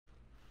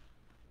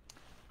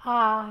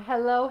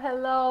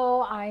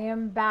Hello. I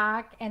am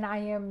back, and I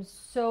am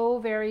so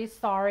very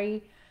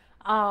sorry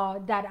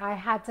that I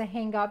had to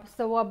hang up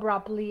so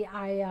abruptly.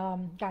 I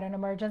got an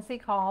emergency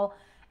call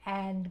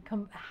and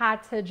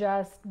had to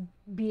just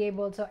be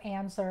able to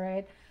answer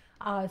it.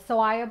 So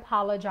I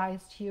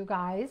apologize to you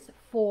guys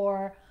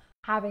for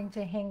having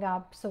to hang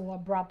up so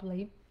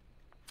abruptly.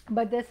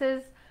 But this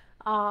is,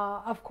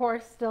 of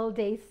course, still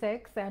day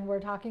 6, and we're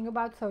talking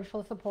about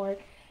social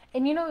support.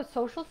 And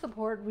social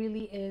support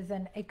really is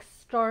an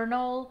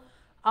external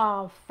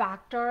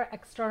factor,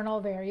 external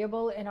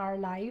variable in our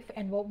life.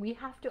 And what we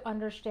have to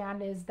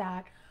understand is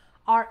that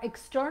our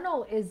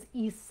external is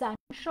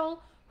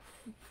essential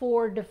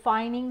for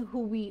defining who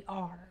we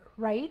are,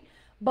 right?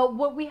 But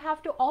what we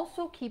have to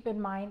also keep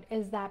in mind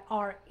is that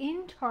our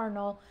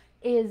internal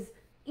is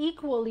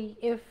equally,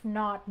 if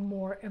not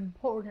more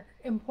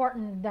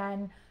important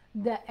than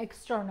the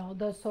external,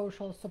 the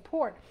social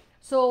support.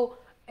 So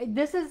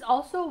this is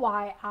also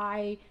why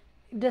I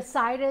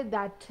decided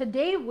that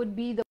today would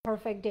be the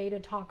perfect day to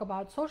talk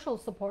about social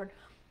support,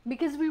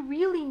 because we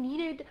really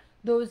needed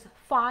those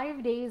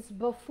 5 days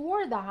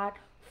before that,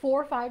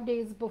 4 or 5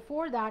 days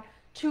before that,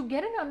 to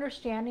get an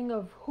understanding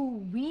of who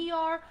we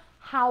are,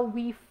 how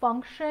we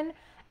function,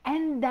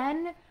 and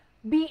then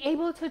be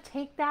able to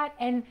take that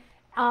and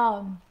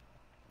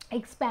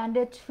expand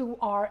it to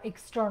our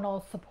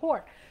external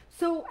support.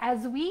 So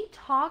as we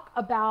talk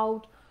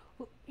about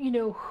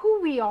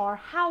who we are,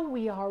 how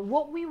we are,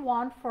 what we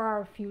want for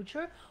our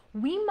future,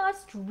 we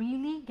must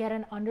really get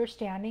an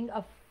understanding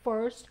of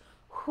first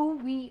who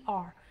we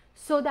are,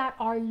 so that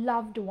our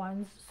loved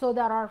ones, so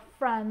that our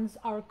friends,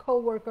 our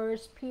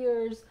coworkers,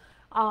 peers,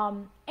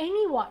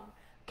 anyone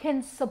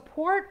can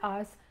support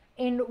us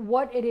in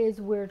what it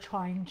is we're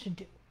trying to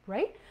do,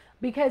 right?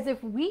 Because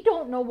if we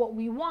don't know what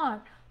we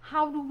want,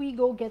 how do we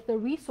go get the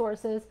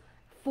resources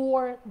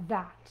for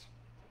that?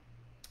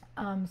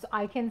 So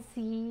I can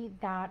see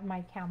that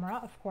my camera,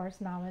 of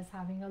course, now is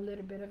having a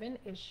little bit of an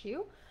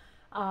issue.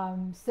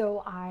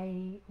 So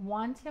I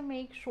want to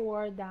make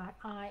sure that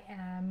I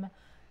am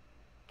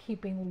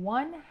keeping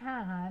one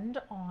hand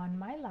on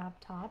my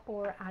laptop,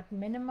 or at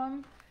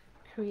minimum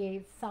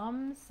create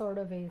some sort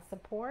of a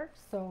support.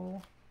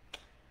 So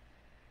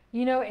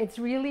it's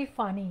really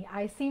funny.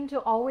 I seem to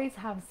always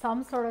have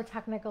some sort of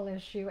technical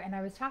issue, and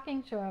I was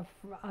talking to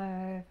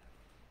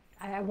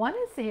I want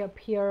to say a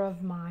peer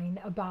of mine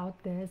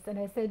about this, and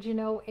I said,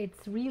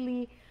 it's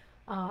really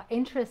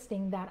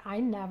interesting that I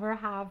never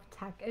have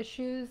tech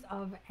issues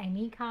of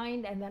any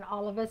kind, and then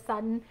all of a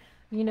sudden,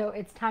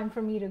 it's time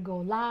for me to go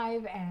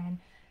live, and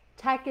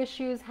tech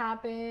issues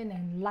happen,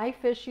 and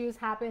life issues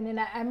happen,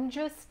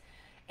 and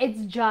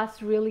it's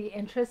just really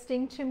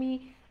interesting to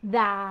me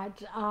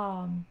that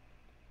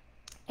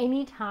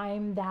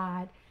anytime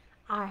that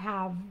I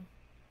have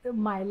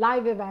my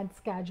live event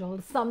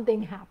scheduled,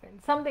 something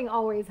happens. Something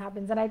always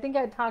happens. And I think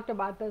I talked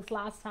about this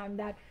last time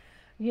that,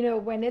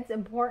 when it's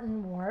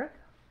important work,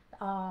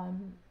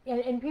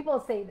 and people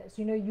say this,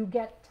 you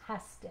get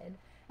tested.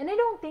 And I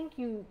don't think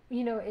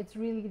it's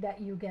really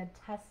that you get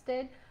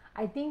tested.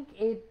 I think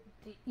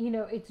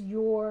it's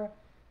your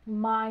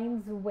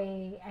mind's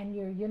way and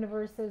your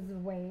universe's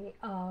way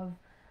of,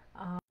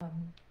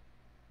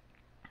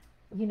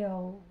 you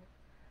know,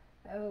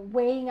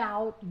 weighing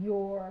out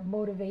your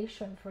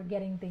motivation for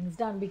getting things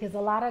done, because a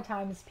lot of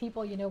times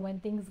people, when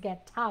things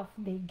get tough,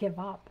 they give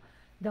up.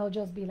 They'll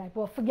just be like,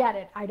 well, forget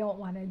it, I don't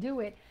want to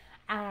do it.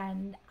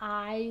 And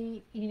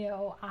I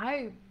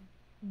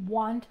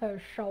want to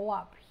show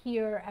up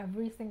here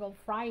every single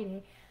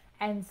Friday,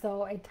 and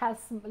so it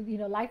tests,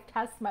 life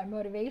tests my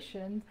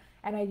motivations,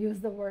 and I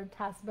use the word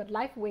test, but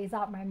life weighs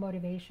out my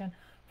motivation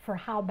for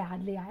how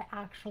badly I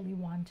actually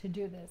want to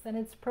do this, and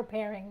it's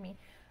preparing me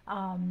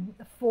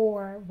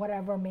for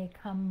whatever may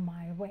come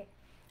my way.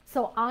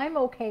 So I'm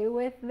okay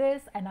with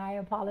this, and I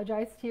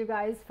apologize to you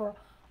guys for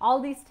all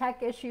these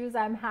tech issues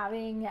I'm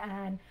having,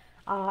 and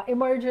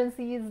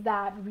emergencies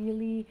that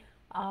really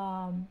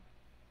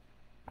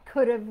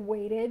could have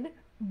waited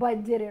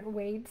but didn't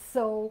wait.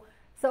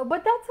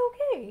 But that's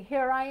okay.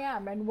 Here I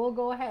am, and we'll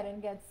go ahead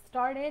and get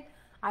started.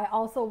 I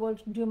also will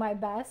do my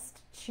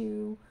best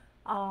to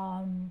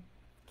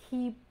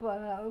keep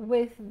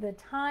with the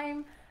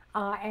time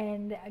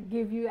and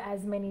give you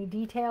as many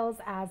details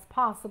as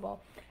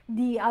possible.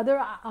 The other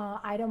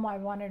item I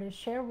wanted to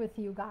share with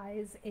you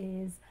guys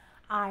is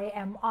I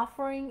am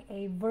offering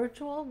a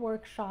virtual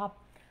workshop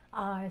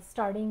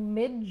starting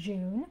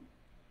mid-June.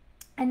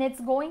 And it's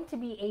going to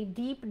be a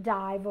deep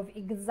dive of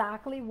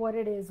exactly what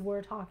it is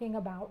we're talking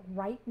about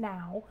right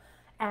now.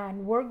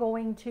 And we're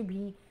going to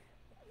be,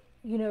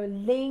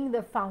 laying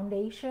the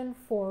foundation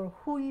for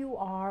who you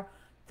are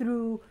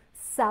through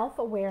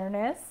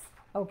self-awareness,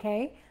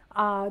 okay?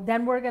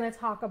 Then we're going to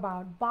talk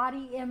about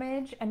body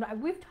image. And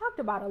we've talked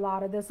about a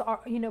lot of this,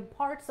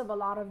 parts of a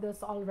lot of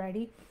this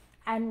already.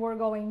 And we're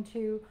going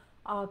to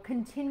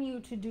continue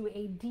to do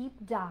a deep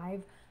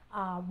dive.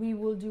 We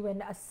will do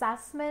an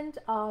assessment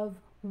of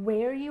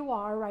where you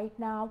are right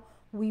now.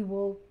 We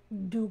will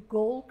do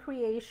goal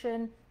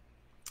creation,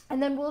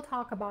 And then we'll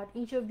talk about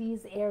each of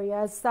these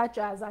areas, such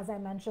as I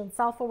mentioned,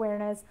 self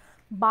awareness,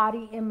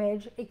 body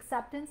image,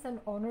 acceptance, and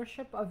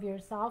ownership of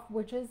yourself,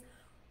 which is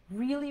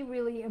really,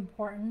 really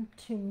important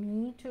to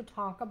me to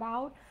talk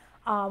about.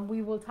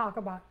 We will talk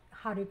about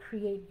how to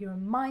create your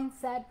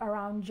mindset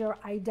around your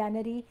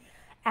identity.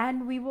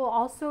 And we will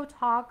also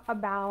talk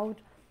about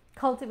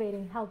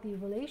cultivating healthy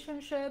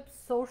relationships,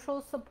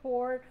 social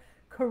support,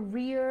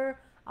 career,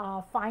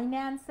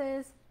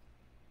 finances.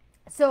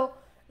 So,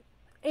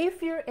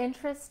 if you're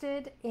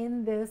interested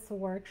in this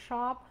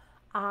workshop,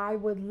 I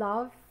would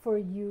love for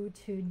you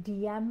to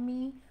DM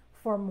me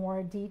for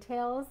more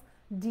details.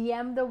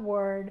 DM the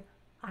word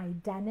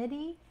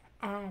identity,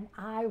 and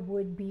I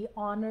would be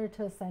honored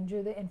to send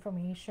you the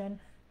information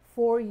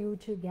for you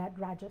to get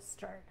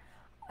registered.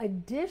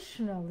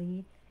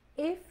 Additionally,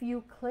 if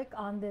you click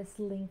on this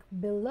link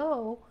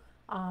below,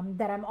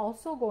 that I'm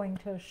also going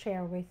to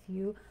share with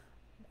you,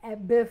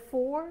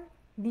 before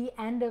the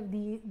end of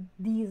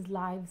these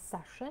live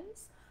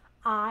sessions,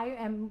 I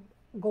am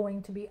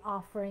going to be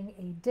offering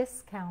a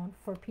discount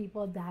for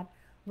people that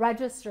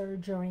register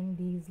during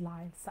these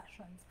live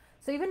sessions.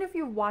 So even if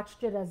you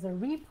watched it as a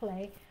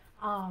replay,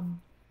 I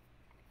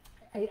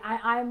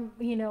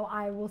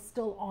will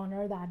still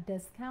honor that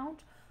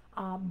discount,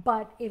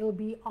 but it'll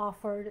be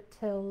offered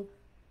till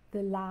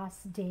the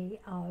last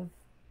day of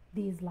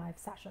these live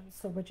sessions.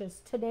 So which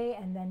is today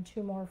and then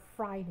 2 more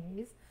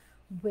Fridays,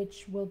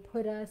 which will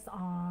put us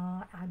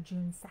on at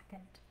June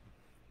 2nd.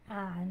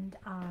 And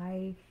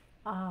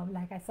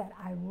like I said,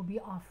 I will be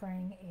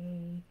offering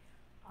a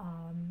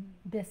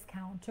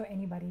discount to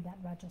anybody that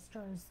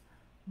registers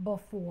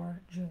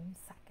before June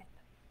 2nd.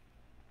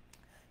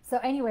 So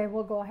anyway,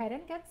 we'll go ahead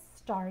and get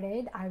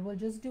started. I will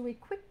just do a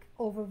quick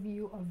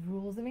overview of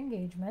rules of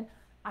engagement.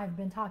 I've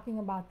been talking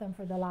about them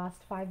for the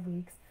last 5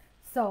 weeks,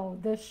 so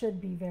this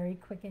should be very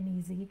quick and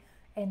easy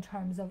in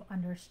terms of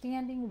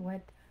understanding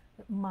what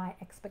my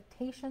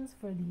expectations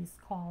for these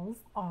calls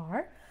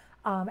are.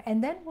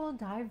 And then we'll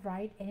dive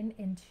right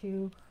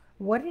into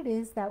what it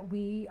is that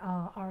we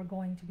are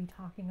going to be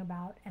talking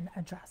about and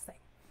addressing.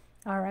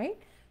 All right.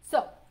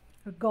 So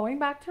going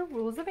back to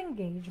rules of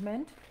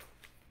engagement,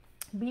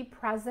 be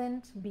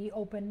present, be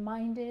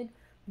open-minded,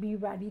 be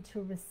ready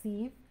to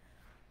receive.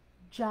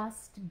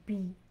 Just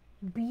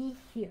be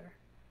here.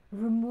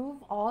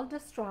 Remove all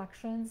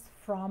distractions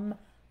from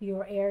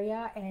your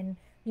area. And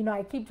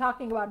I keep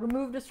talking about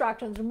remove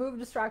distractions, remove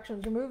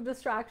distractions, remove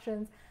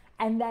distractions.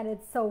 And then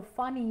it's so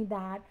funny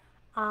that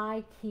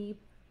I keep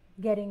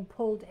getting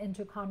pulled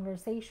into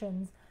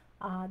conversations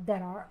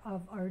that are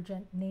of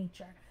urgent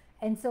nature.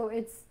 And so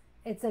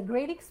it's a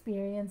great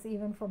experience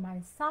even for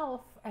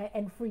myself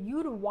and for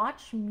you to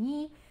watch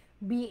me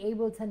be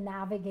able to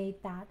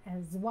navigate that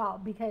as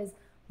well, because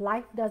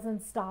life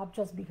doesn't stop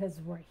just because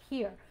we're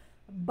here.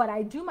 But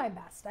I do my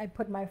best. I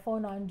put my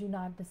phone on do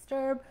not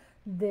disturb.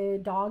 The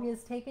dog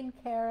is taken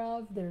care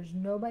of. There's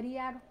nobody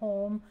at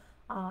home.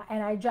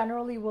 And I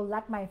generally will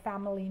let my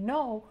family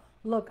know,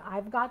 look,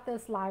 I've got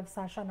this live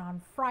session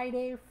on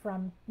Friday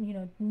from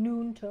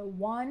noon to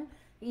 1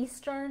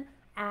 Eastern,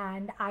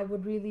 and I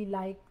would really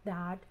like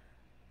that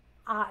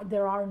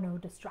there are no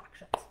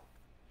distractions.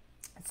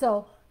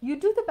 So you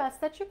do the best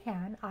that you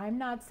can. I'm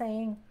not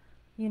saying,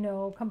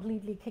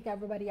 completely kick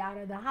everybody out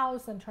of the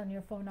house and turn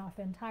your phone off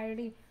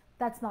entirely.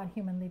 That's not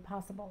humanly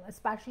possible,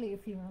 especially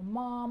if you're a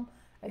mom,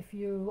 if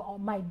you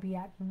might be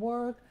at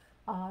work,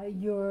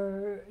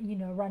 you're,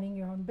 running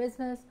your own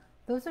business.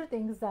 Those are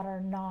things that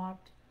are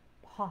not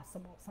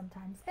possible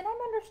sometimes. And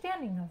I'm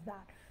understanding of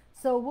that.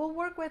 So we'll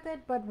work with it,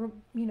 but,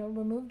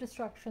 remove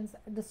distractions,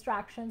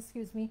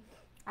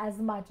 as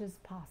much as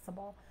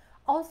possible.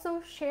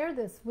 Also, share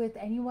this with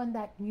anyone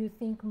that you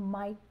think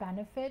might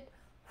benefit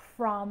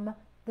from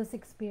this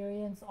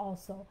experience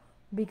also,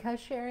 because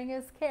sharing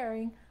is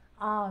caring.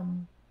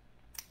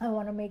 I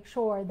want to make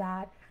sure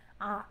that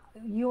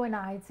you and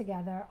I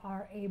together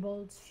are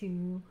able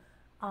to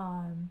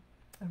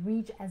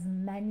reach as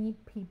many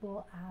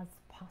people as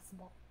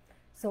possible.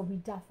 So we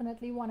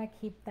definitely want to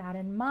keep that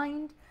in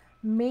mind.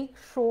 Make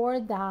sure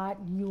that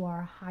you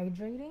are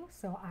hydrating.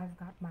 So I've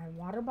got my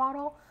water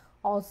bottle,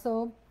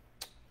 also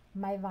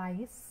my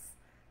Vice,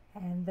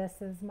 and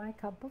this is my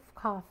cup of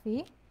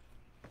coffee.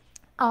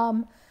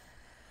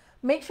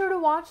 Make sure to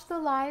watch the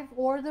live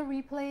or the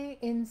replay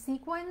in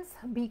sequence,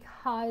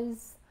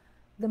 because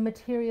the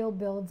material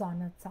builds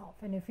on itself.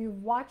 And if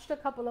you've watched a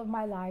couple of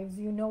my lives,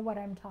 you know what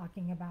I'm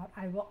talking about.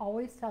 I will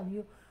always tell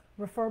you,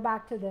 refer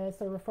back to this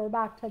or refer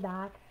back to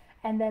that.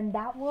 And then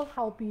that will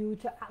help you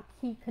to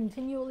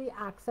continually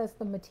access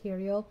the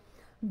material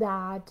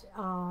that,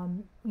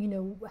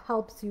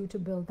 helps you to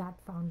build that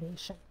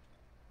foundation.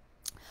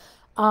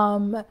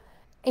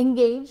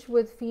 Engage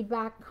with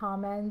feedback,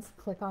 comments,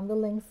 click on the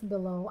links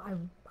below.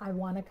 I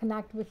want to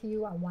connect with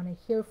you. I want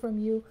to hear from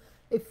you.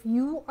 If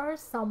you are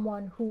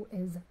someone who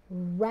is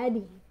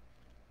ready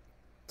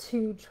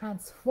to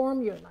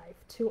transform your life,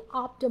 to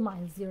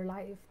optimize your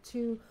life,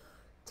 to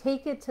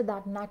take it to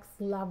that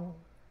next level,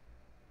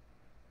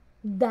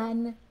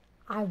 then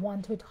I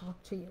want to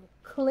talk to you.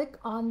 Click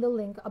on the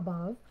link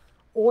above,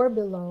 or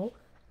below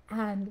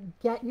and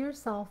get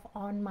yourself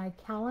on my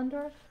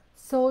calendar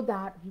so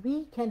that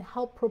we can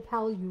help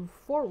propel you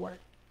forward.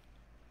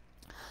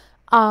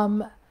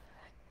 Um,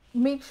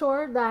 Make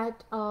sure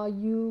that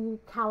you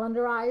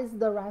calendarize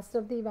the rest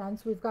of the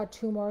events. We've got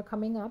two more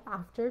coming up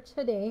after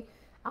today.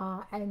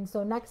 And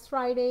so next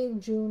Friday,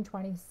 June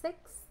 26th,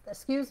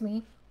 excuse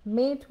me,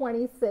 May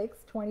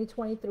 26th,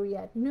 2023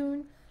 at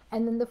noon.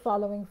 And then the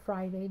following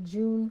Friday,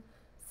 June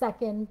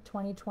 2nd,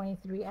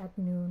 2023 at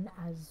noon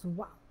as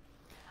well.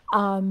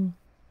 Um,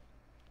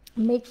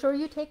 Make sure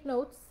you take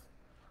notes.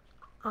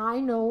 I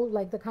know,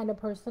 like, the kind of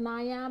person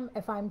I am.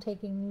 If I'm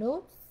taking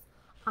notes,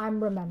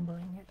 I'm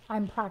remembering it.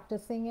 I'm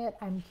practicing it.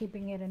 I'm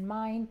keeping it in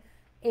mind.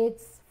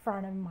 It's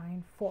front of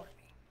mind for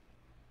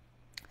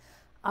me.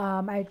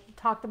 I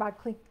talked about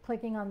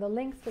clicking on the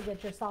links to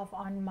get yourself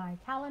on my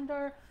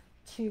calendar,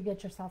 to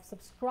get yourself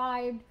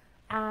subscribed,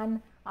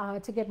 and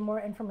to get more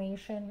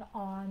information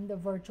on the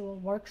virtual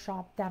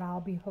workshop that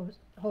I'll be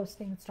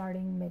hosting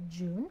starting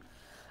mid-June.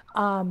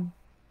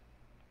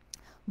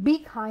 Be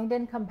kind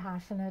and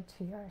compassionate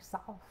to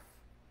yourself.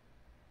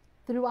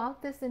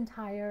 Throughout this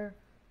entire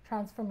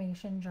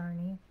transformation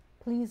journey,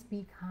 please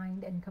be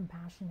kind and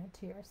compassionate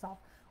to yourself.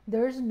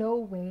 There's no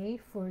way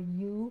for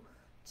you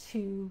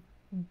to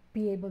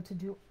be able to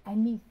do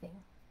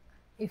anything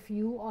if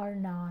you are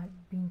not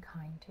being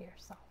kind to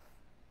yourself.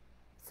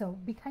 So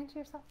be kind to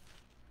yourself.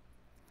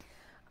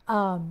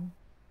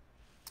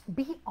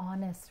 Be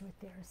honest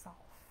with yourself.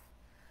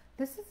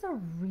 This is a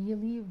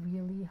really,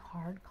 really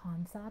hard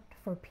concept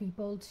for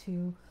people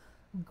to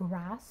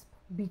grasp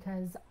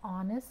because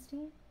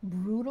honesty,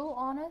 brutal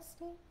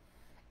honesty,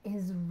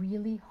 is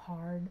really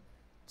hard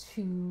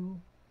to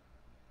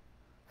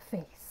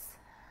face.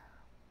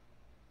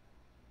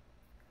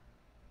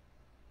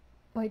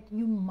 But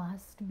you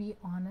must be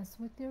honest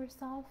with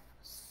yourself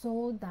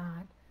so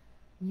that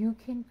you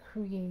can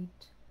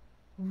create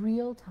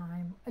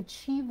real-time,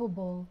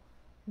 achievable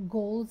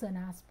goals and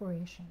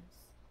aspirations.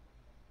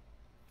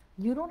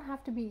 You don't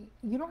have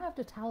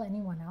to tell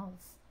anyone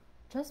else.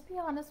 Just be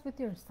honest with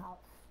yourself.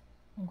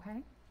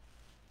 Okay?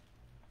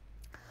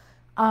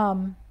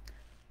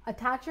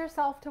 Attach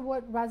yourself to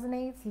what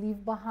resonates,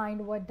 leave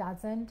behind what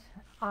doesn't.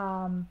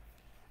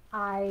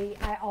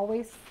 I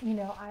always,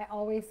 I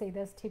always say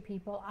this to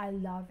people. I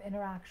love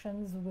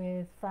interactions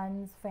with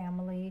friends,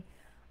 family,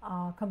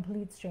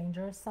 complete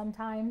strangers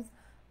sometimes,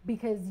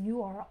 because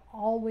you are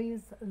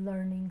always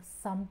learning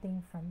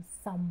something from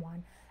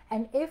someone.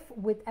 And if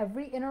with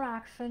every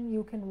interaction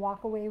you can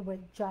walk away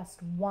with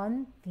just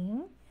one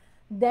thing,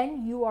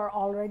 then you are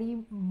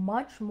already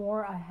much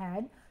more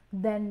ahead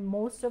than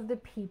most of the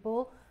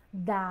people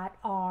that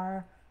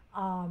are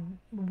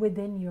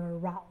within your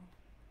realm.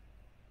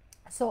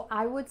 So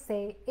I would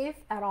say, if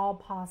at all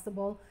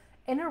possible,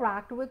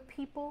 interact with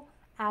people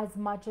as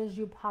much as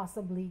you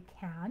possibly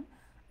can,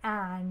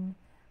 and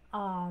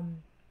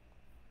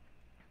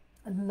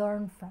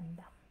learn from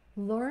them.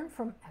 Learn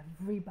from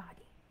everybody.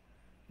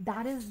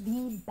 That is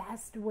the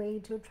best way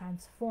to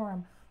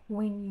transform,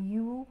 when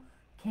you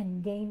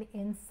can gain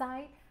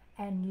insight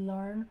and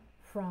learn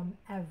from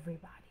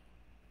everybody.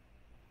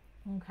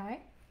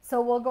 Okay?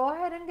 So we'll go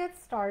ahead and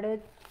get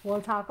started.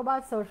 We'll talk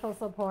about social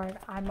support.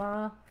 I'm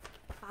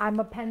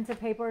a pen to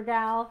paper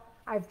gal.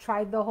 I've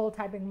tried the whole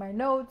typing my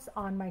notes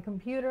on my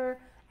computer,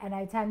 and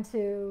I tend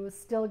to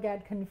still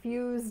get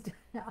confused.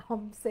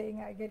 I'm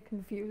saying I get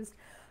confused,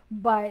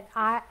 but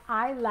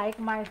I like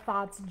my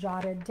thoughts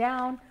jotted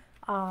down.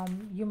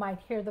 You might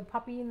hear the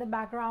puppy in the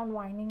background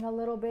whining a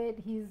little bit.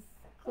 He's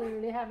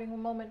clearly having a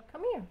moment.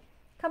 Come here,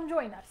 come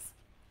join us.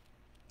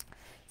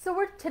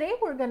 So today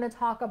we're going to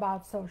talk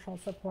about social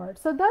support.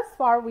 So thus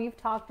far we've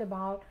talked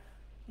about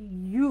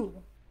you,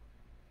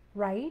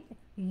 right?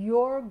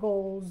 Your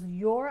goals,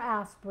 your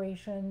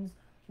aspirations,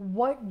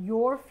 what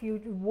your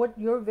future, what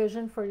your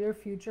vision for your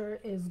future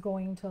is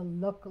going to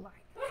look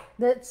like.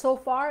 That so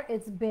far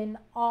it's been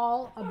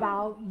all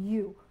about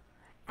you.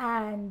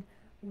 And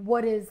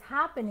what is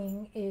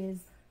happening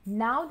is,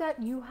 now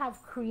that you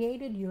have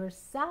created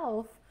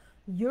yourself,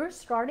 you're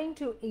starting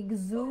to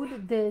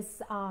exude this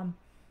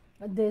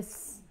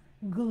this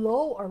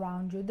glow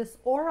around you, this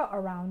aura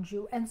around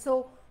you. And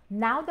so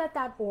now that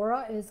that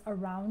aura is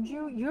around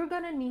you, you're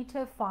going to need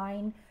to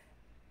find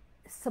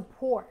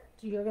support.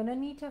 You're going to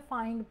need to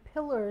find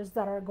pillars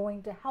that are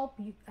going to help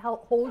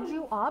hold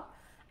you up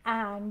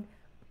and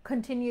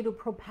continue to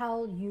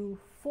propel you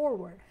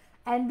forward.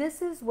 And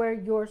this is where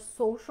your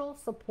social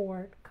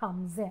support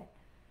comes in.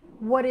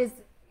 What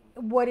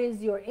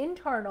is your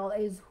internal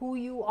is who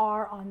you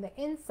are on the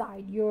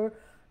inside,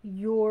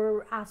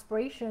 your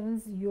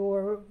aspirations,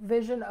 your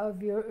vision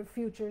of your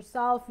future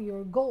self,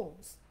 your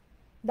goals.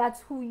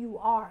 That's who you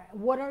are.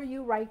 What are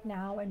you right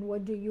now, and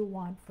what do you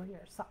want for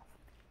yourself?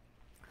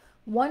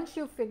 Once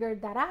you've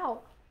figured that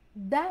out,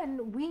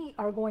 then we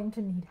are going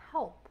to need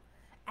help.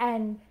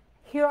 And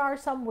here are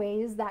some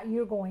ways that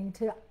you're going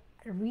to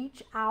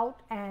reach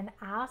out and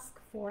ask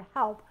for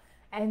help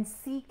and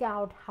seek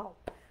out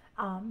help.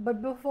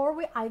 But before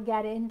I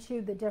get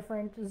into the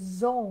different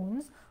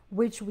zones,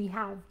 which we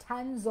have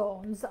 10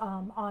 zones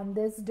on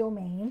this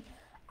domain,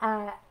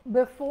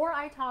 before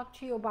I talk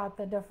to you about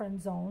the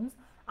different zones,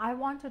 I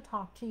want to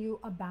talk to you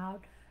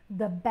about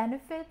the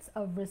benefits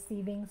of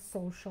receiving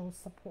social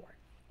support.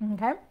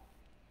 Okay?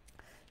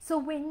 So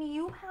when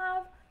you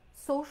have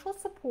social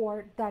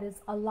support that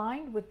is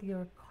aligned with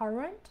your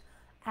current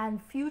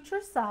and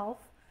future self,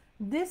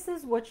 this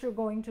is what you're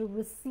going to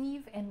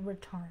receive in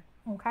return.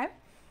 Okay?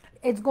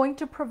 It's going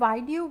to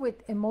provide you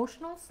with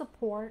emotional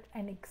support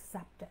and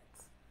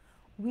acceptance.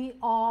 We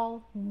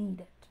all need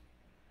it.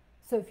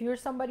 So if you're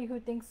somebody who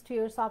thinks to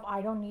yourself,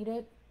 I don't need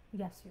it,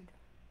 yes, you do.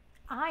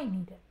 I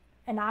need it.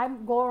 And I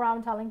go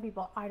around telling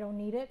people I don't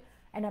need it,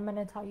 and I'm going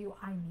to tell you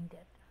I need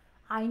it.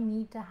 I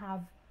need to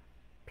have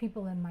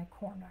people in my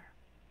corner.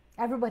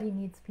 Everybody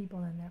needs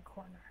people in their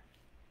corner.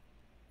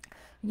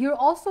 You're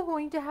also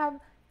going to have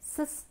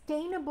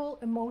sustainable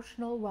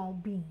emotional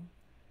well-being.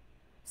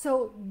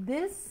 So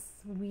this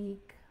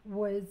week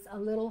was a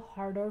little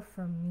harder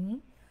for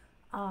me,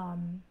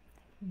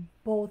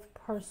 both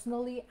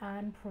personally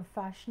and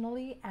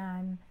professionally.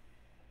 And,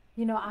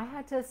 you know, I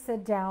had to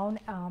sit down.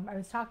 I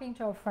was talking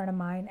to a friend of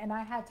mine, and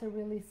I had to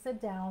really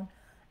sit down.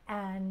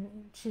 And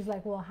she's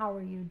like, well, how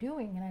are you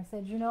doing? And I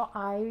said, you know,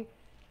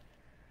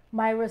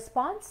 my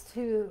response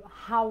to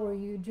how are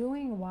you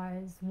doing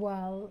was,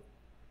 well,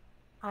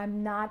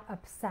 I'm not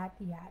upset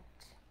yet.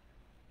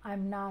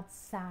 I'm not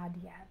sad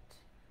yet.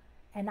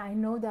 And I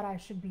know that I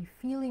should be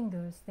feeling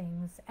those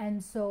things.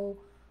 And so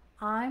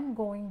I'm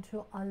going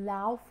to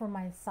allow for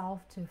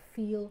myself to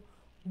feel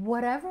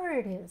whatever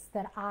it is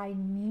that I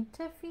need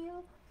to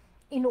feel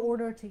in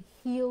order to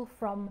heal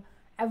from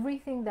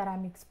everything that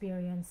I'm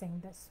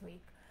experiencing this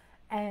week.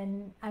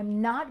 And I'm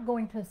not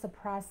going to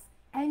suppress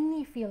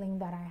any feeling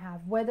that I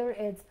have, whether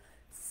it's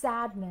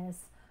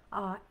sadness,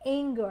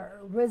 anger,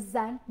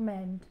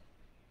 resentment,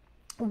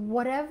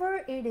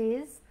 whatever it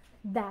is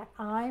that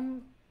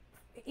I'm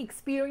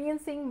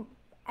experiencing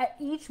at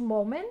each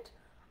moment,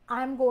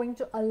 I'm going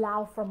to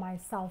allow for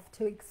myself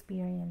to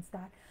experience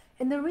that.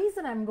 And the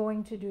reason I'm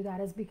going to do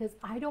that is because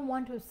I don't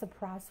want to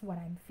suppress what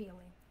I'm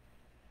feeling.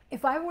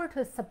 If I were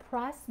to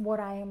suppress what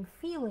I am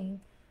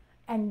feeling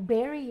and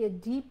bury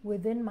it deep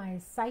within my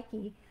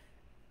psyche,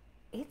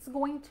 it's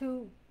going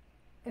to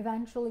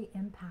eventually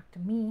impact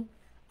me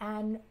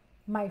and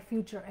my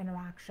future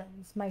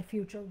interactions, my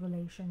future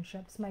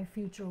relationships, my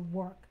future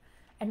work.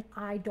 And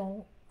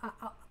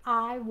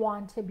I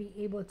want to be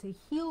able to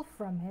heal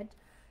from it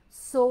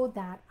so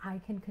that I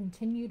can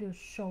continue to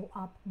show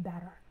up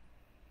better.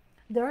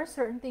 There are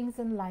certain things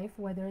in life,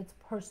 whether it's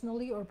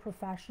personally or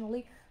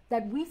professionally,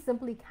 that we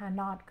simply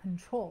cannot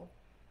control.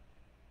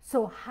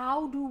 So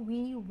how do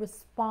we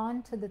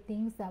respond to the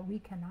things that we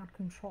cannot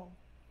control?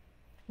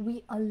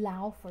 We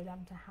allow for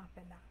them to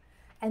happen.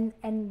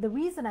 And the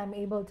reason I'm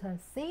able to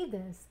say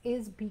this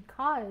is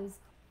because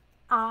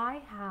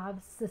I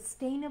have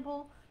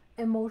sustainable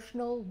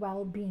emotional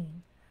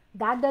well-being.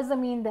 That doesn't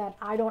mean that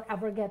I don't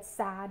ever get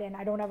sad and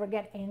I don't ever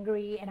get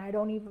angry and I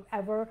don't even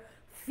ever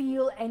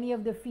feel any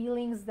of the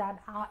feelings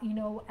that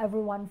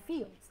everyone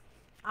feels.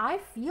 I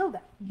feel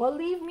them.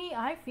 Believe me,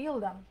 I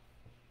feel them.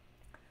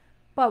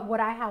 But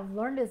what I have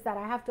learned is that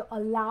I have to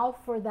allow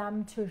for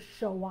them to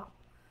show up.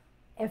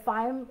 If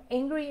I'm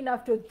angry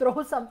enough to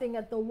throw something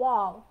at the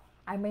wall,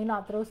 I may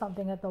not throw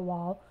something at the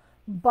wall,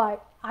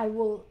 but I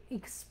will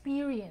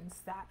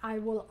experience that. I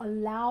will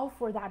allow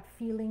for that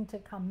feeling to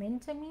come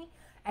into me,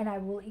 and I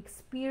will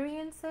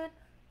experience it,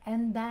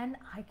 and then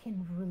I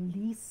can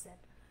release it.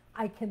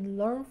 I can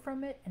learn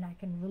from it, and I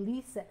can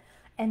release it.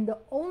 And the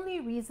only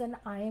reason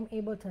I am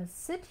able to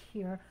sit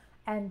here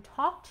and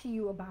talk to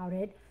you about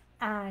it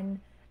and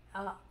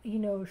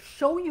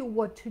show you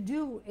what to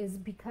do is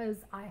because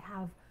I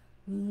have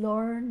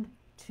learned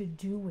to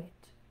do it.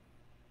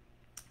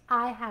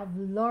 I have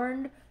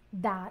learned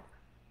that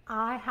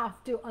I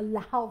have to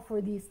allow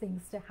for these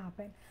things to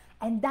happen.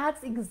 And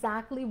that's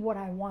exactly what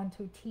I want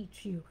to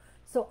teach you.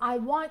 So I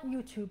want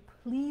you to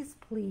please,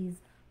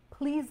 please,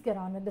 please get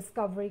on a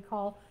discovery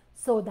call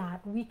so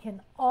that we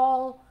can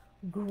all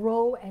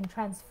grow and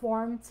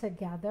transform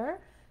together,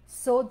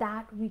 so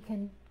that we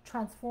can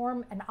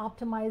transform and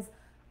optimize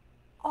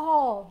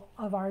all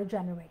of our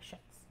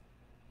generations,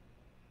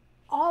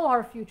 all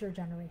our future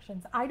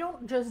generations. I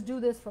don't just do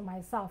this for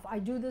myself. I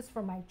do this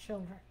for my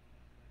children.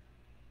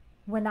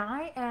 When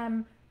I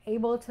am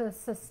able to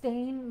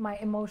sustain my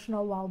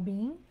emotional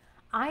well-being,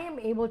 I am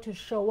able to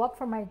show up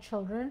for my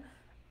children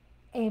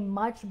a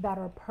much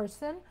better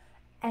person,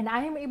 and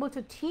I am able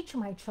to teach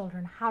my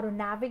children how to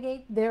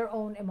navigate their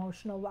own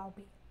emotional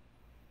well-being.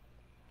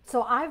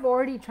 So I've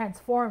already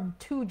transformed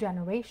 2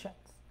 generations.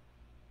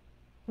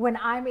 When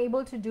I'm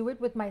able to do it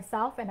with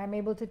myself and I'm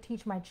able to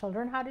teach my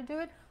children how to do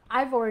it,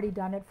 I've already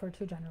done it for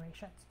 2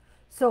 generations.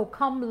 So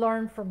come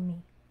learn from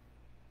me.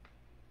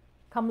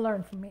 Come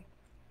learn from me.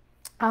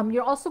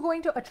 You're also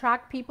going to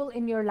attract people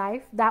in your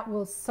life that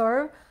will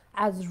serve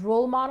as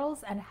role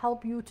models and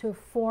help you to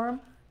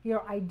form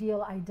your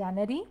ideal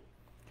identity.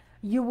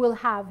 You will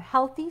have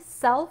healthy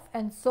self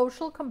and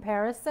social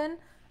comparison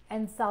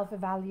and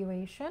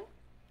self-evaluation.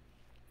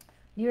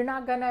 You're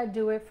not going to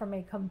do it from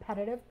a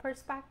competitive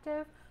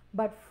perspective,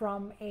 but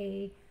from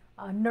a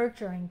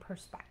nurturing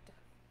perspective.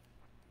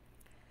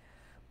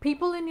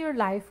 People in your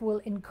life will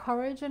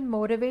encourage and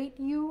motivate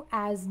you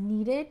as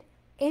needed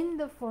in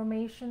the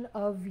formation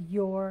of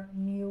your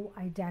new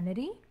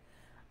identity.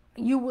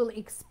 You will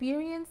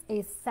experience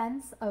a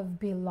sense of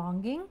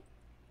belonging.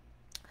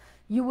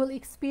 You will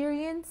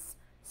experience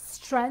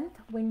strength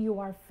when you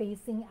are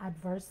facing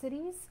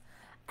adversities,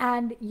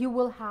 and you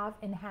will have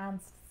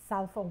enhanced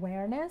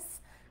self-awareness,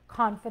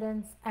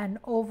 confidence, and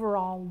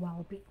overall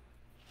well-being.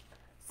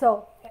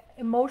 So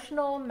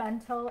emotional,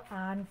 mental,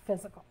 and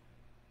physical.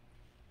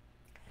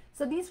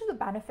 So these are the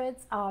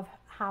benefits of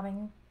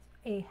having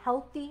a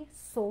healthy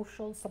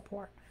social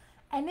support.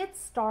 And it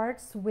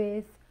starts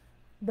with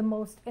the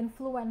most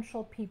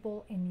influential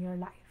people in your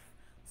life.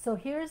 So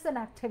here's an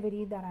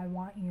activity that I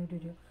want you to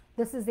do.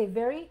 This is a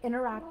very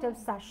interactive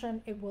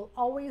session. It will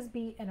always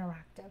be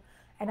interactive.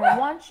 And I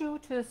want you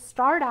to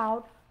start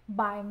out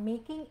by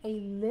making a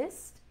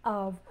list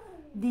of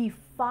the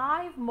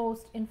 5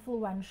 most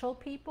influential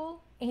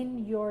people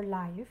in your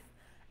life.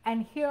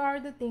 And here are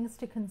the things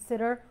to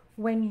consider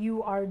when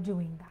you are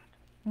doing that.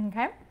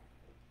 Okay?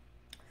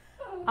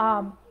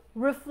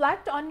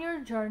 Reflect on your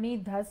journey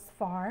thus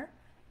far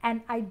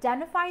and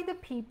identify the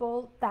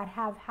people that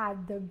have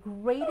had the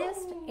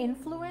greatest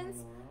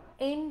influence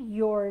in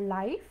your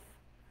life.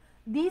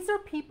 These are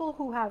people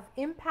who have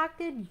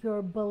impacted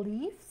your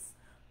beliefs,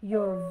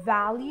 your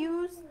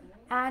values,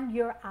 and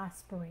your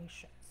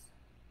aspirations.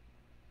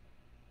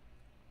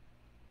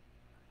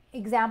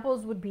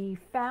 Examples would be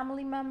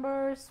family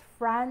members,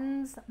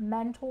 friends,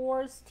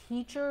 mentors,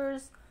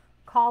 teachers,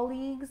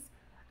 colleagues,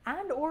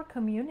 and or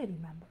community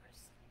members.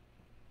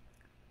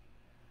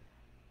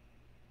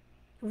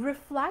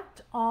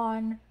 Reflect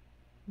on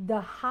the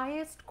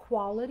highest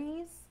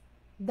qualities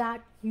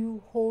that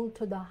you hold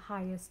to the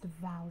highest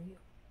value.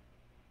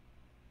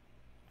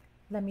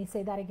 Let me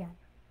say that again.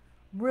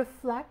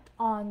 Reflect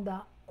on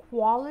the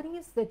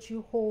qualities that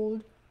you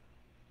hold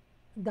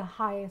the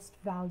highest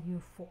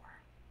value for.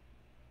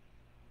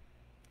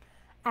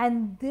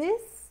 And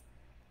this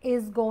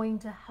is going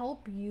to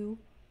help you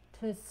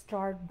to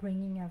start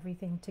bringing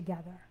everything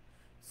together.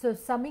 So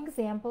some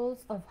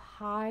examples of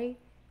high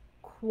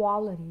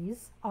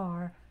qualities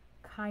are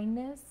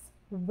kindness,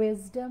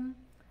 wisdom,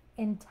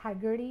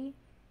 integrity,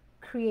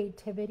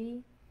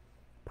 creativity,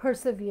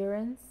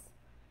 perseverance,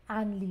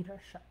 and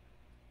leadership.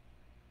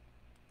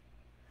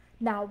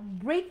 Now,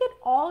 break it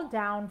all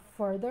down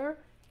further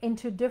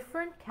into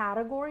different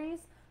categories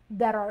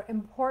that are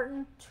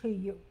important to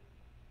you.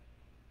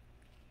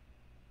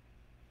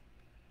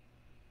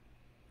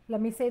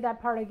 Let me say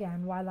that part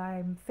again while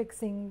I'm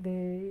fixing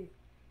the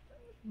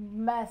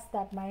mess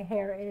that my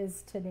hair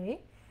is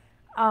today.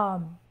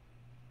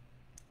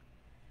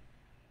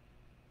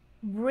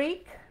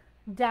 Break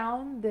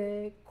down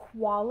the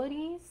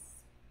qualities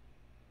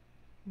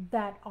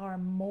that are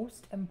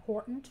most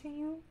important to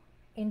you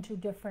into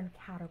different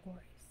categories.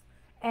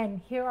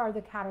 And here are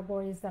the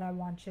categories that I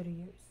want you to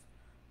use: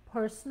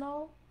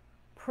 personal,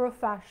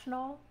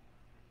 professional,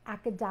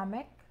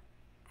 academic,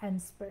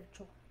 and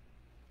spiritual.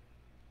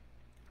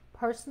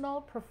 Personal,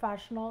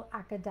 professional,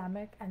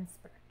 academic, and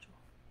spiritual.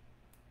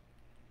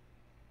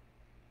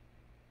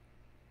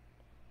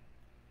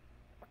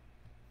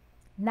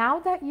 Now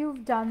that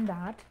you've done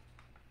that,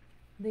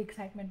 the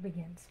excitement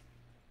begins.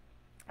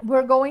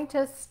 We're going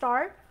to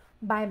start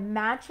by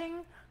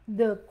matching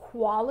the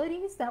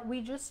qualities that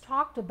we just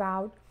talked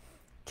about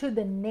to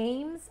the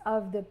names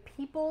of the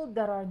people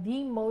that are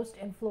the most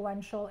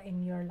influential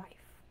in your life.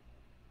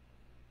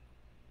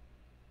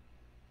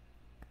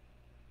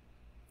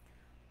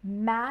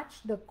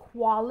 Match the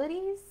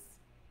qualities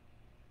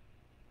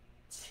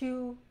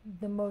to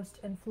the most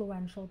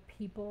influential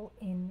people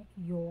in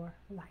your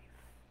life.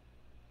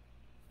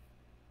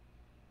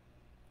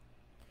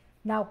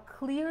 Now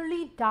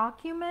clearly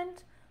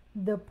document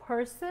the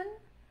person,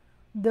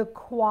 the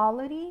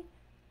quality,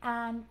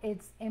 and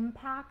its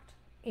impact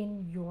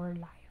in your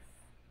life.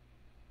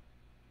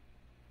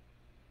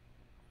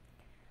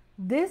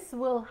 This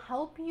will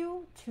help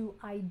you to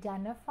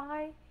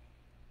identify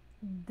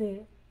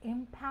the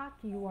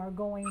impact you are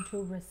going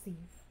to receive.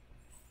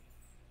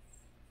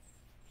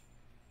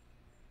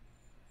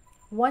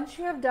 Once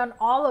you have done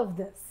all of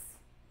this,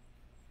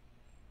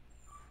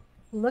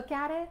 look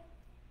at it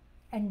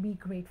and be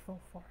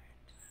grateful for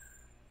it.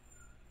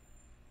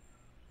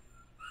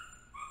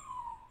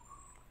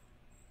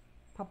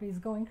 Puppy's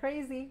going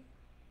crazy,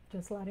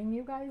 just letting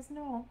you guys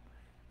know.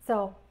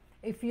 So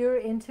if you're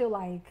into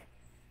like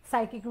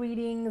psychic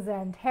readings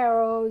and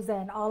tarots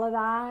and all of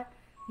that,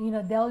 you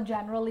know, they'll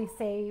generally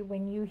say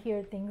when you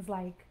hear things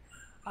like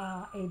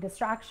a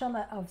distraction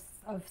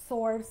of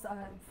sorts,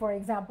 for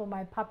example,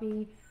 my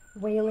puppy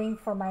wailing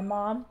for my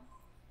mom,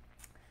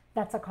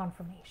 that's a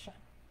confirmation.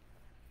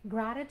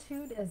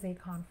 Gratitude is a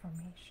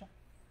confirmation.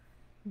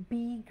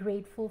 Be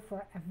grateful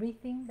for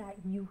everything that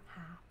you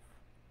have.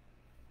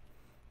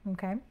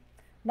 Okay?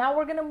 Now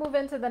we're going to move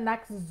into the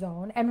next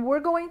zone, and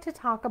we're going to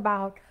talk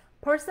about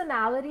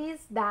personalities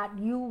that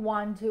you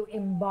want to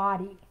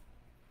embody.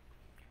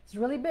 It's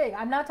really big.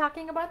 I'm not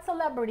talking about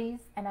celebrities,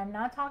 and I'm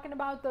not talking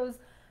about those,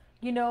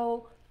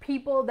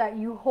 people that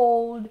you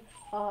hold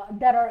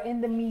that are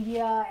in the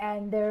media,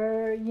 and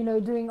they're,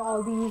 doing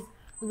all these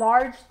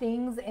large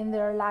things in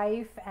their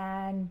life,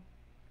 and,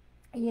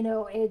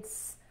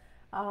 it's,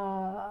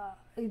 hard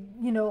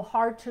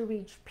to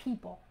reach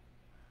people.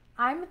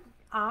 I'm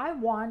I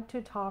want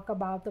to talk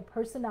about the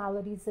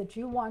personalities that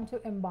you want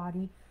to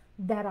embody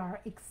that are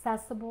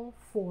accessible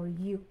for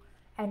you.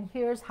 And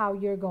here's how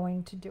you're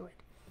going to do it.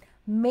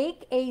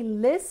 Make a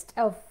list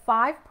of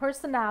 5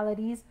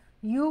 personalities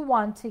you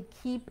want to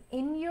keep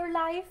in your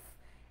life,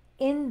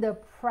 in the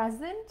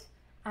present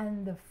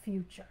and the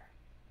future.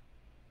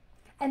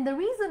 And the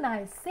reason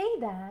I say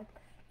that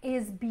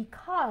is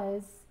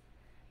because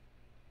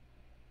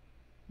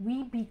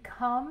we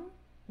become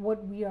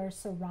what we are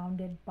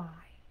surrounded by.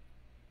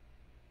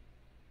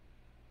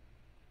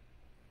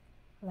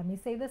 Let me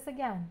say this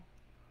again.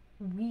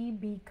 We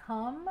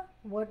become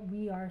what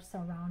we are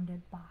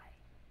surrounded by.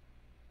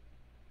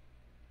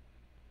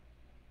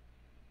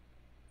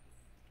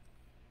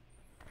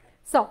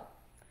 So,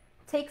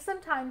 take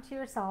some time to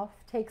yourself,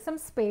 take some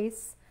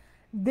space.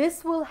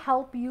 This will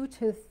help you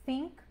to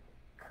think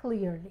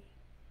clearly.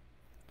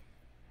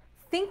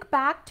 Think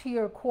back to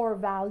your core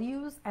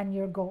values and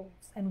your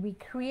goals, and we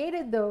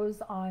created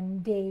those on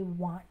day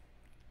 1.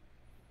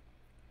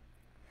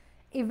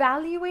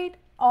 Evaluate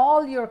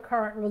all your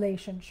current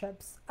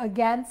relationships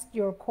against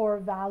your core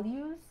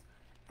values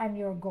and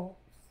your goals.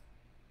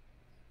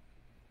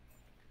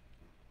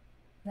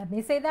 Let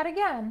me say that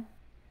again.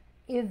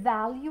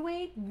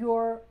 Evaluate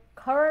your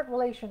current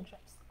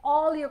relationships,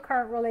 all your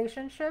current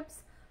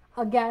relationships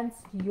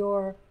against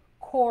your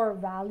core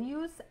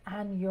values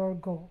and your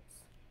goals.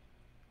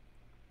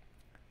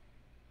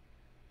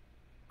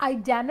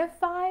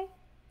 Identify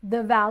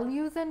the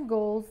values and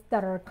goals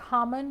that are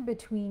common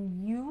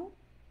between you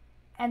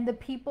and the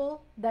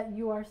people that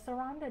you are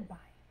surrounded by.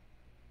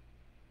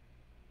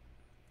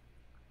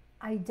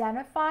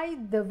 Identify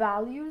the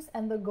values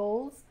and the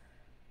goals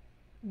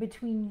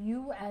between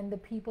you and the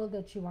people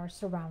that you are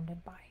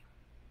surrounded by.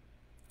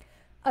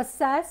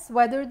 Assess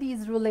whether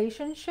these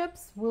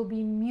relationships will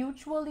be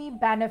mutually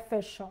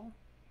beneficial.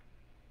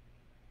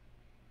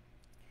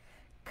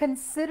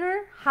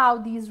 Consider how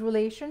these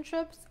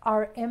relationships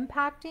are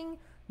impacting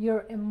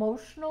your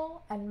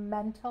emotional and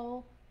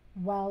mental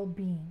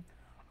well-being.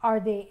 Are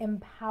they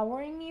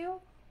empowering you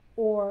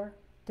or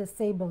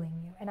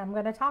disabling you? And I'm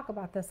going to talk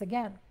about this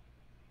again.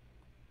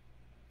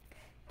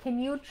 Can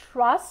you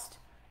trust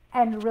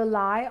and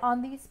rely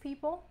on these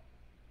people?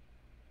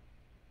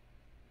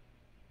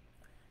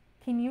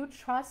 Can you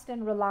trust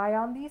and rely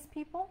on these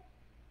people?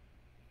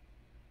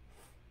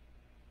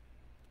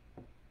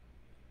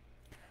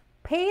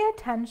 Pay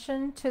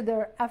attention to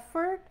their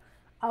effort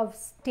of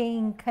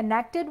staying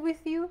connected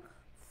with you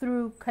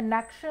through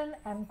connection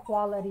and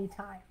quality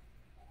time.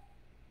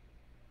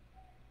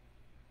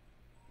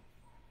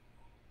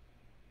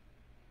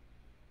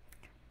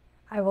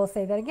 I will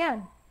say that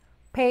again.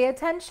 Pay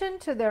attention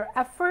to their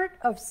effort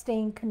of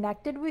staying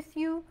connected with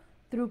you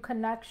through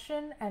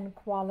connection and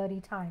quality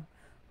time.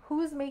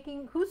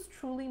 Who's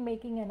truly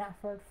making an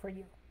effort for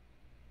you?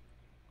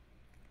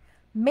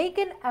 Make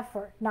an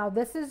effort. Now,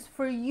 this is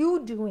for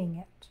you doing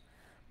it.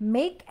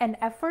 Make an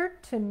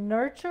effort to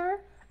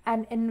nurture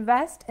and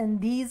invest in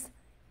these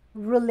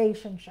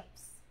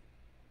relationships.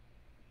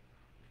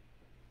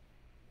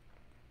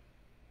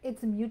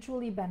 It's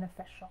mutually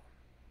beneficial.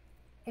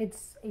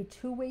 It's a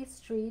two-way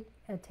street.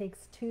 It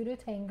takes 2 to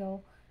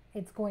tango.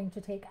 It's going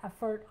to take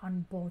effort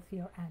on both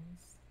your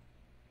ends.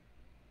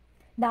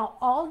 Now,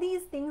 all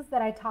these things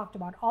that I talked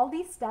about, all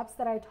these steps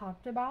that I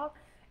talked about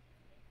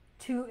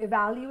to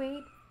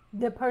evaluate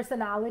the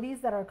personalities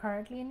that are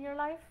currently in your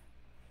life,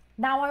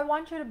 now I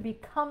want you to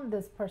become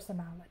this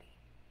personality.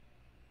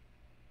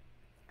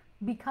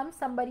 Become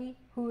somebody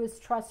who is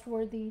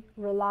trustworthy,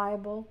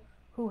 reliable,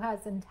 who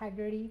has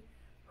integrity,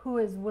 who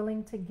is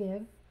willing to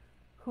give,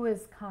 who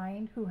is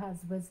kind, who has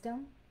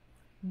wisdom.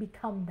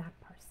 Become that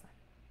person.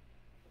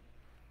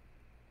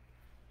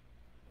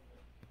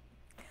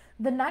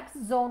 The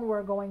next zone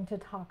we're going to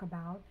talk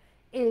about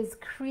is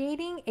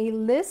creating a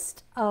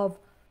list of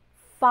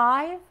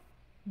 5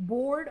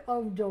 board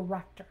of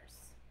directors.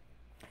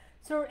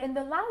 So in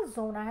the last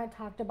zone I had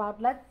talked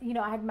about,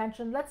 I had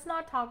mentioned, let's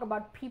not talk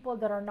about people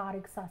that are not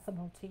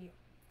accessible to you.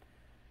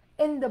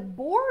 In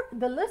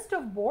the list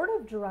of board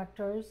of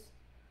directors,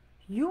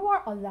 you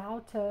are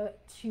allowed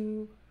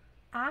to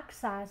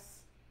access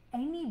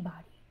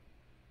anybody.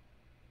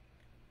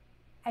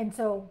 And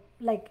so,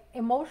 like,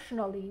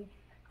 emotionally,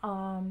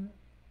 some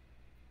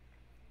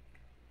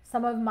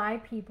of my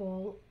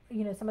people,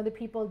 some of the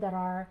people that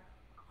are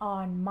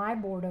on my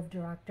board of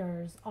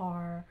directors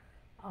are,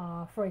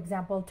 for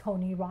example,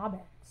 Tony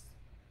Robbins.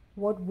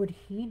 What would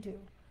he do?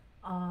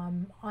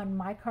 On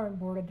my current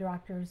board of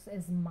directors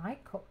is my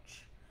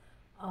coach.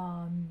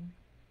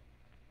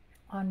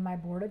 On my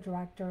board of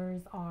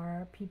directors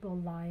are people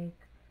like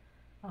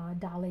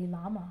Dalai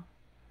Lama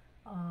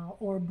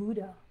or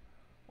Buddha,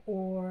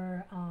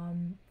 or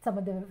some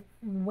of the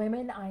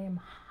women I am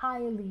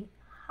highly,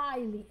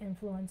 highly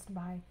influenced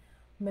by: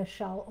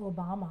 Michelle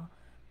Obama,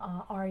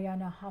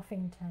 Ariana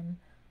Huffington,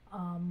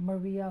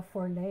 Maria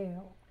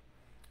Forleo.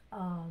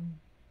 Um,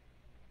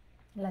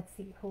 let's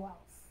see, who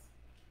else?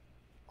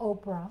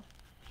 Oprah.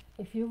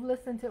 If you've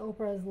listened to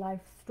Oprah's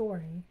life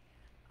story,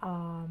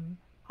 um,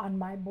 on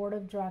my board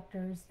of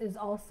directors is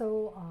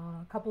also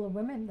a couple of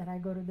women that I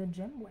go to the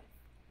gym with,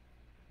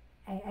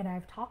 and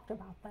I've talked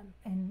about them,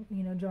 and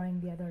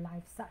during the other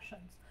live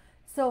sessions.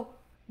 So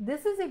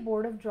this is a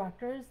board of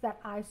directors that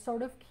I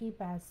sort of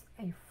keep as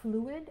a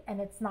fluid,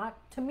 and it's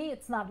not, to me,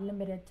 it's not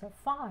limited to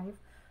 5,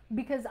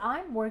 because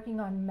I'm working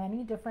on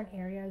many different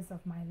areas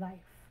of my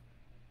life,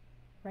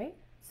 right?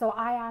 So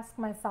I ask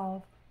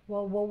myself,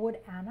 well, what would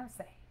Anna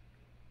say?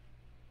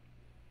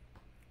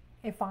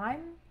 If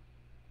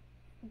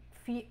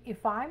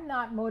I'm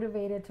not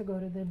motivated to go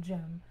to the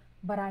gym,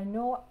 but I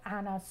know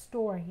Anna's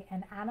story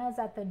and Anna's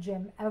at the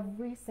gym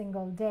every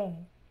single day,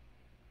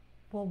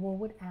 well, what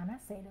would Anna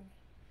say to me?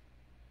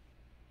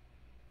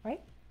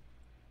 Right?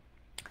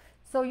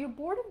 So your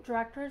board of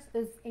directors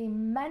is a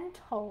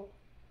mental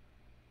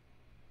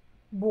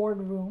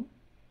boardroom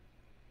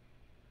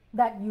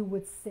that you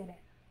would sit in.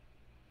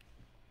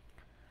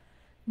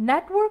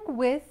 Network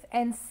with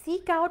and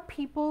seek out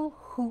people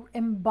who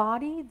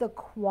embody the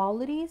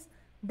qualities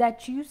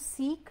that you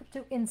seek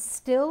to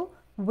instill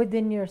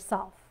within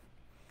yourself.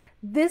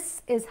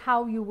 This is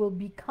how you will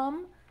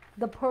become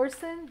the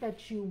person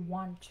that you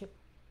want to.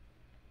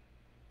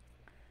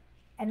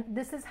 And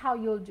this is how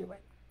you'll do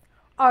it.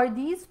 Are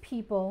these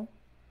people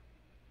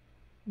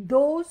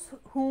those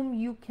whom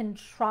you can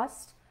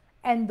trust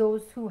and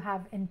those who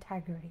have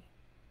integrity?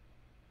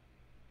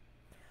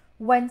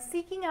 When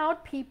seeking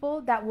out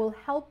people that will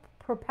help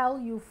propel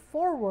you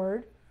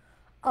forward,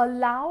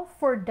 allow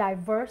for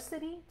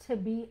diversity to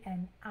be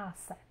an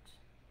asset.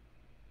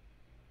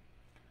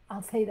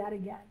 I'll say that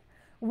again.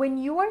 When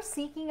you are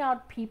seeking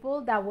out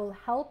people that will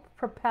help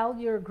propel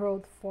your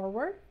growth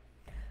forward,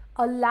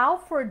 allow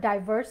for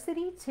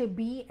diversity to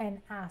be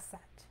an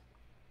asset.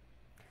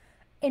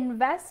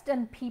 Invest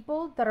in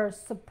people that are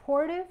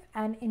supportive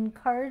and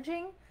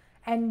encouraging,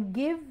 and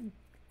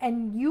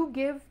you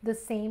give the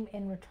same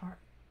in return.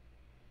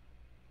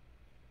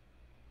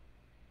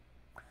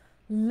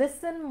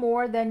 Listen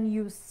more than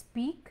you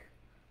speak,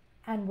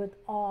 and with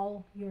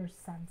all your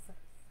senses.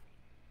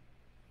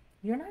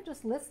 You're not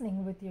just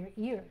listening with your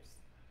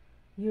ears.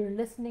 You're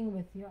listening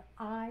with your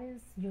eyes.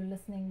 You're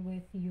listening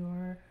with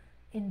your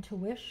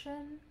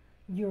intuition.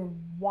 You're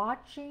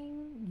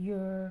watching.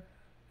 You're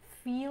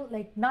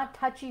not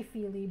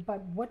touchy-feely,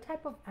 but what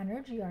type of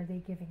energy are they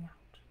giving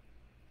out?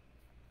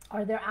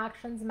 Are their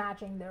actions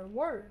matching their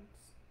words?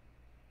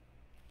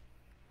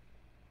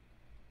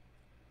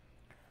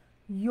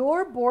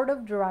 Your board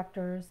of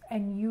directors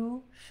and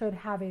you should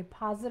have a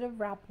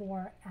positive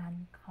rapport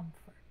and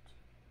comfort.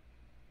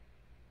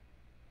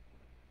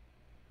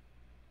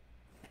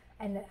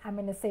 And I'm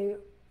going to say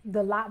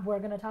we're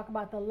going to talk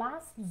about the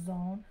last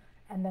zone,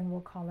 and then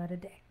we'll call it a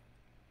day.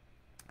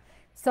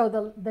 So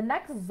the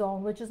next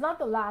zone, which is not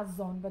the last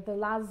zone, but the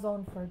last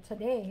zone for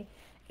today,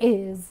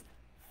 is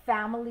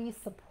family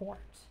support.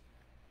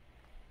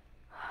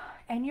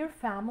 And your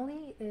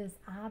family is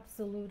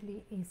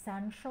absolutely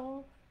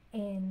essential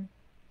in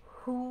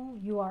who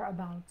you are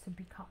about to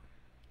become.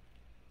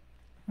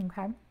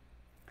 Okay?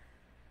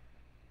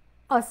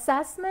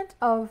 Assessment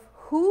of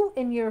who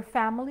in your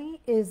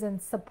family is in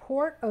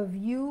support of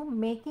you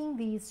making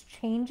these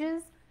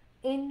changes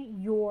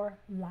in your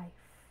life.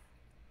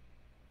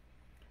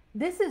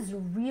 This is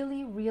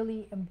really,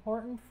 really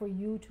important for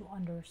you to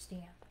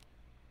understand.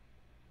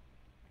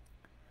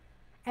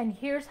 And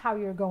here's how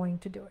you're going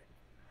to do it.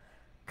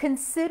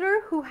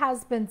 Consider who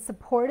has been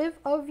supportive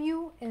of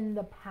you in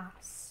the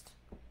past.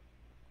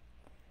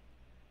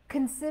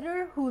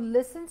 Consider who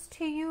listens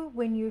to you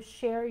when you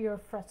share your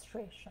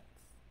frustrations.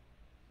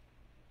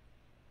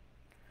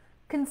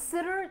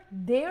 Consider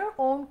their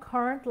own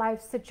current life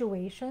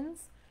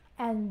situations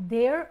and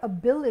their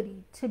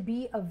ability to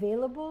be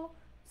available,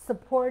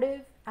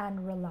 supportive,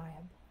 and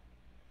reliable.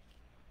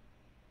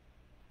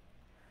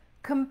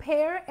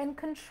 Compare and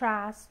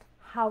contrast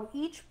how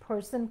each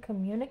person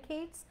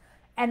communicates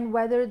and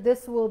whether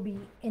this will be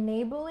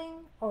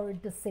enabling or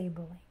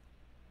disabling.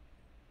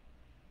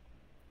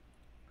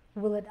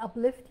 Will it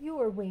uplift you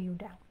or weigh you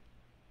down?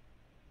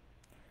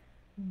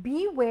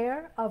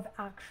 Beware of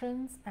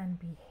actions and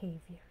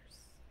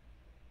behaviors.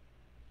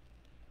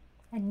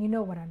 And you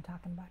know what I'm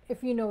talking about.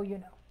 If you know, you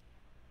know.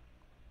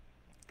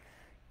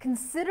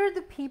 Consider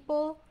the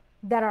people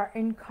that are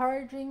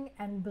encouraging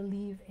and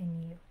believe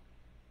in you.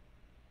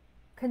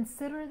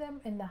 Consider them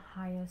in the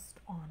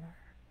highest honor.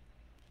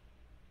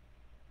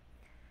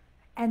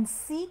 And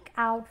seek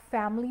out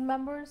family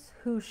members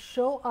who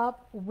show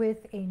up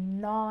with a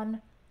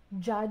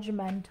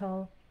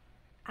non-judgmental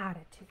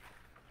attitude.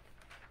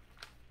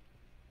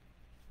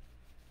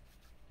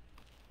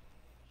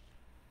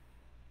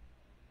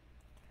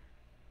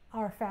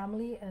 Our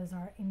family is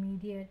our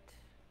immediate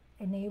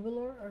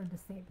enabler or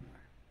disabler.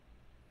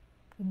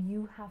 And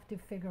you have to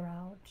figure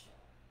out,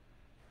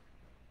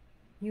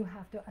 you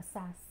have to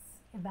assess,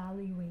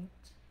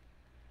 evaluate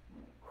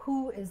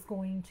who is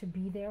going to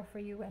be there for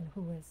you and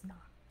who is not.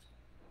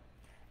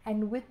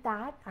 And with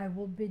that, I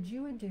will bid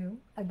you adieu.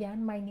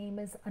 Again, my name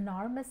is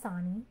Anar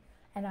Masani,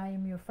 and I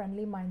am your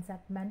friendly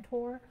mindset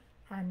mentor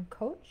and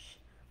coach.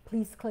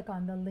 Please click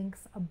on the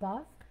links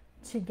above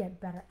to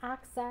get better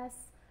access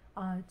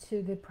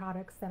to the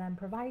products that I'm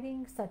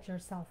providing. Set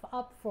yourself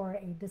up for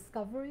a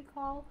discovery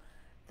call.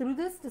 Through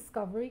this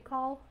discovery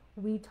call,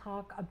 we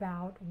talk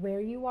about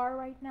where you are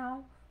right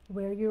now,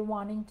 where you're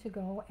wanting to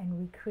go, and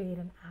we create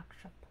an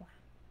action plan.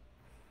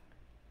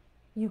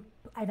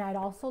 And I'd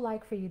also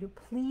like for you to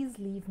please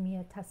leave me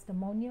a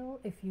testimonial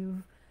if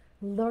you've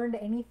learned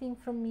anything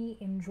from me,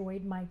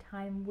 enjoyed my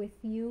time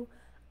with you.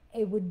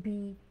 It would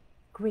be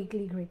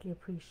greatly, greatly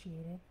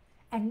appreciated.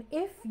 And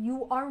if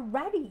you are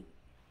ready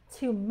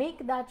to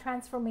make that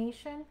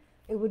transformation,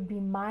 it would be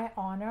my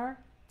honor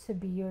to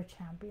be your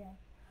champion.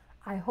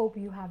 I hope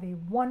you have a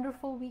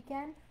wonderful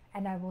weekend,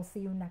 and I will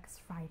see you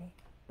next Friday.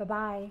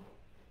 Bye-bye.